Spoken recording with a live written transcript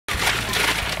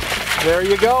There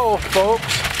you go, folks.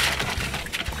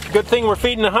 Good thing we're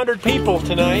feeding 100 people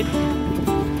tonight.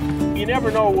 You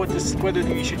never know whether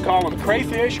you should call them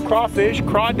crayfish, crawfish,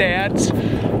 crawdads.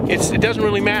 It doesn't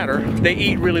really matter. They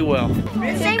eat really well.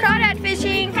 Say crawdad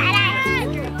fishing.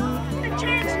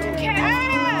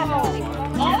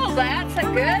 Oh, that's a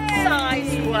good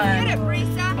sized one. Get it,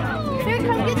 Brisa. Here,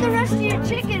 come get the rest of your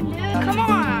chicken, dude. Come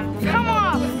on. Come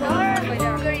on,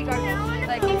 brother. There you go.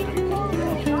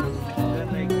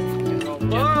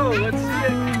 Whoa, let's see it.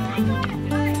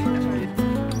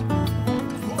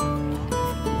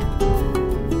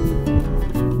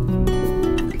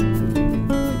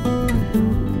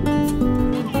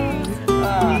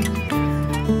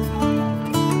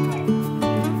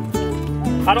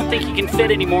 I don't think you can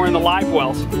fit any more in the live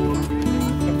wells.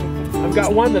 I've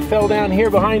got one that fell down here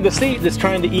behind the seat that's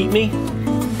trying to eat me.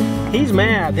 He's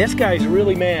mad. This guy's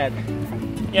really mad.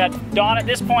 Yeah, Don, at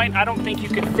this point, I don't think you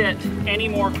could fit any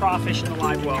more crawfish in the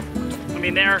live well. I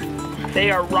mean, they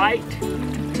are right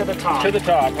to the top. To the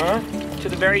top, huh? To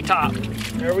the very top.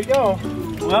 There we go.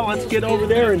 Well, let's get over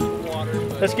there and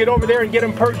get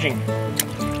them purging.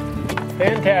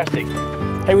 Fantastic.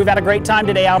 Hey, we've had a great time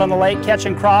today out on the lake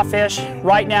catching crawfish.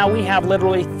 Right now we have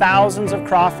literally thousands of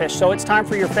crawfish. So it's time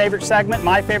for your favorite segment,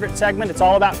 my favorite segment. It's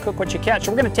all about cook what you catch.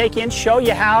 So we're going to take in, show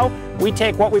you how we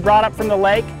take what we brought up from the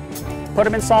lake, put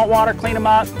them in salt water, clean them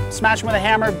up, smash them with a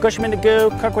hammer, gush them into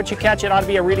goo, cook what you catch. It ought to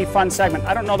be a really fun segment.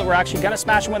 I don't know that we're actually going to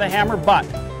smash them with a hammer, but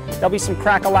there'll be some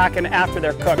crack-a-lackin' after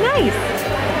they're cooked. Nice.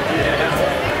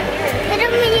 Put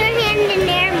them in your hand in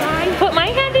there, Mom. Put my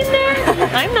hand in there?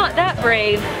 I'm not that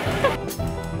brave.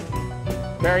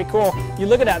 Very cool. You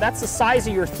look at that, that's the size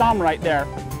of your thumb right there.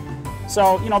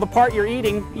 So, you know, the part you're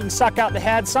eating, you can suck out the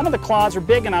head. Some of the claws are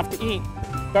big enough to eat,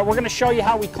 but we're gonna show you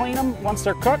how we clean them once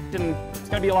they're cooked, and it's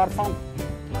gonna be a lot of fun.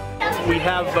 We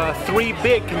have 3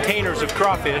 big containers of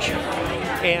crawfish,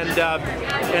 and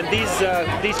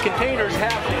these containers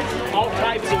have all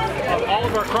types of all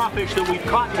of our crawfish that we've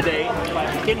caught today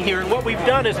in here. And what we've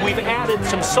done is we've added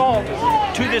some salt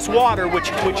to this water,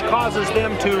 which causes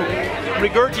them to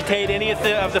regurgitate any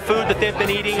of the food that they've been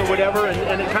eating or whatever,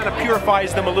 and it kind of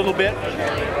purifies them a little bit.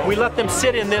 We let them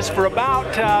sit in this for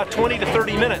about 20 to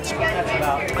 30 minutes,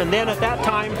 and then at that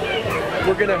time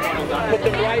we're gonna put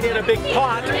them right in a big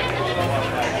pot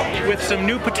with some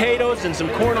new potatoes and some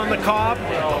corn on the cob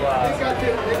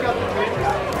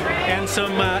and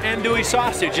some andouille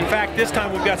sausage. In fact, this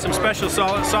time we've got some special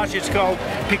sausage called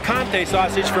picante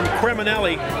sausage from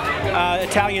Cremonelli,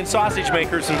 Italian sausage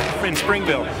makers in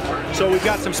Springville. So we've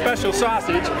got some special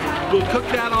sausage. We'll cook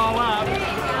that all up,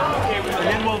 and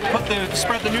then we'll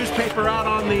spread the newspaper out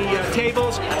on the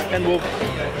tables, and we'll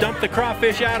dump the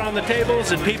crawfish out on the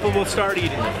tables, and people will start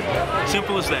eating.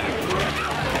 Simple as that.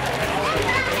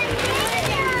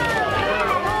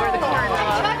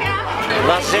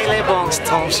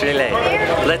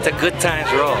 Let the good times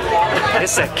roll.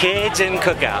 It's a Cajun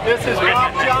cookout. This is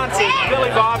Bob Johnson, Billy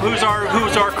Bob, who's our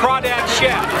crawdad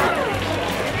chef.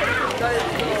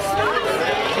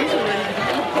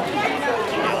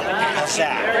 How's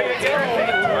that?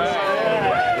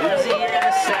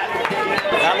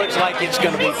 That looks like it's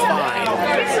going to be fine. In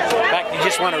fact, you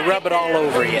just want to rub it all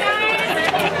over you.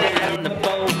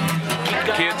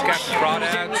 Kids catching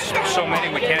crawdads, so many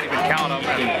we can't even count them,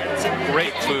 and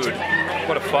great food.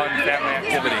 What a fun family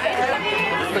activity.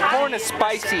 The corn is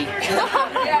spicy.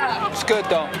 It's good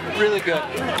though, really good.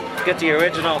 Get the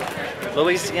original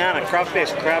Louisiana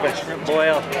crawfish, crab, and shrimp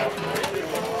boil.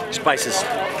 Spices,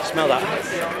 smell that.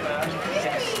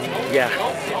 Yeah,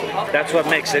 that's what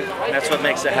makes it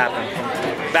happen.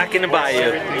 Back in the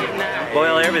bayou,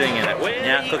 boil everything in it.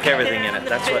 Yeah, cook everything in it.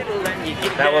 That's what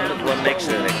makes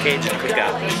it a Cajun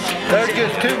cookout. There's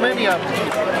just too many of them.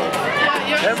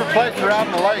 Every place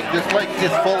around the lake, this lake's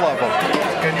just full of them.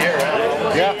 Good year,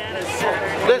 huh? Yeah.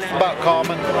 This is about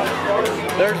common.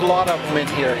 There's a lot of them in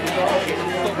here.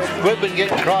 We've been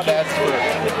getting crawdads for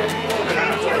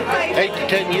 8 to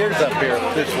 10 years up here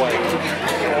this way.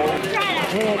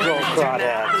 Here you go,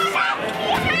 crawdads.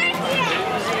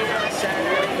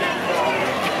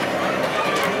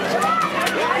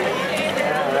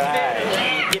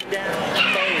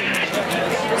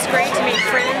 It's great to meet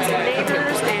friends and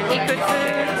neighbors and eat good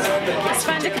food. It's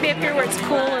fun to be up here where it's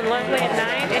cool and lovely at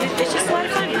night, and it's just a lot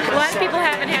of fun. A lot of people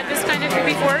haven't had this kind of food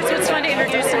before, so it's fun to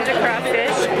introduce them to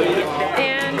crawfish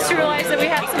and to realize that we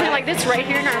have something like this right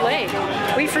here in our lake.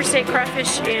 We first ate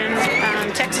crawfish in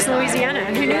Texas and Louisiana,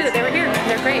 and who knew that they were here?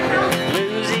 They're great.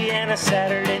 Louisiana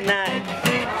Saturday night.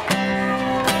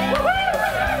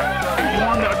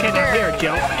 Okay, now here,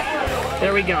 Jill.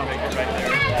 There we go.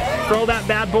 Throw that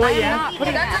bad boy in.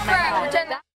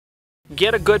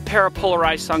 Get a good pair of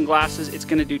polarized sunglasses. It's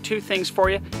going to do two things for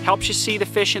you. Helps you see the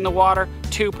fish in the water.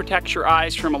 Two, protects your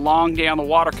eyes from a long day on the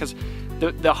water, because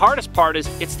the hardest part is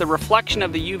it's the reflection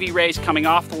of the UV rays coming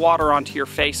off the water onto your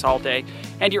face all day,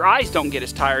 and your eyes don't get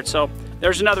as tired. So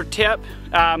there's another tip.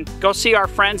 Go see our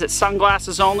friends at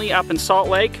Sunglasses Only up in Salt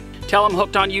Lake. Tell them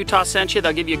Hooked on Utah sent you.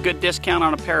 They'll give you a good discount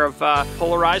on a pair of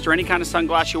polarized or any kind of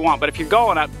sunglass you want. But if you're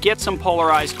going up, get some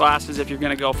polarized glasses if you're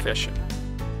going to go fishing.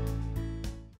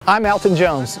 I'm Alton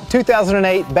Jones,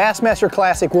 2008 Bassmaster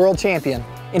Classic World Champion.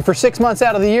 And for 6 months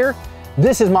out of the year,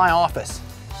 this is my office.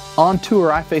 On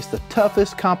tour, I face the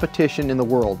toughest competition in the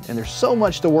world, and there's so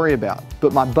much to worry about,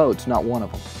 but my boat's not one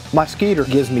of them. My Skeeter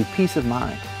gives me peace of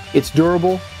mind. It's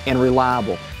durable and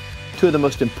reliable. Two of the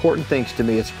most important things to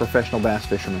me as a professional bass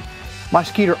fisherman. My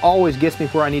Skeeter always gets me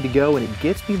where I need to go, and it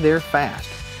gets me there fast.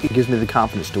 It gives me the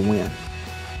confidence to win.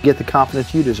 Get the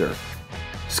confidence you deserve.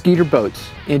 Skeeter boats,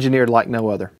 engineered like no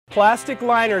other. Plastic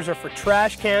liners are for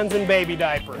trash cans and baby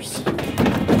diapers.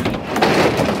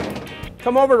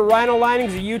 Come over to Rhino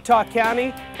Linings of Utah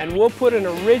County and we'll put an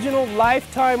original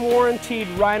lifetime warranted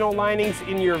Rhino linings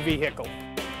in your vehicle.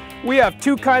 We have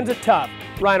two kinds of tough,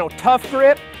 Rhino Tough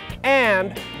Grip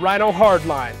and Rhino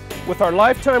Hardline. With our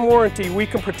lifetime warranty, we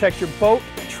can protect your boat,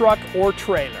 truck, or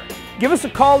trailer. Give us a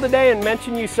call today and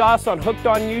mention you saw us on Hooked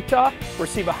on Utah.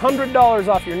 Receive $100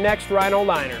 off your next Rhino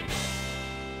liner.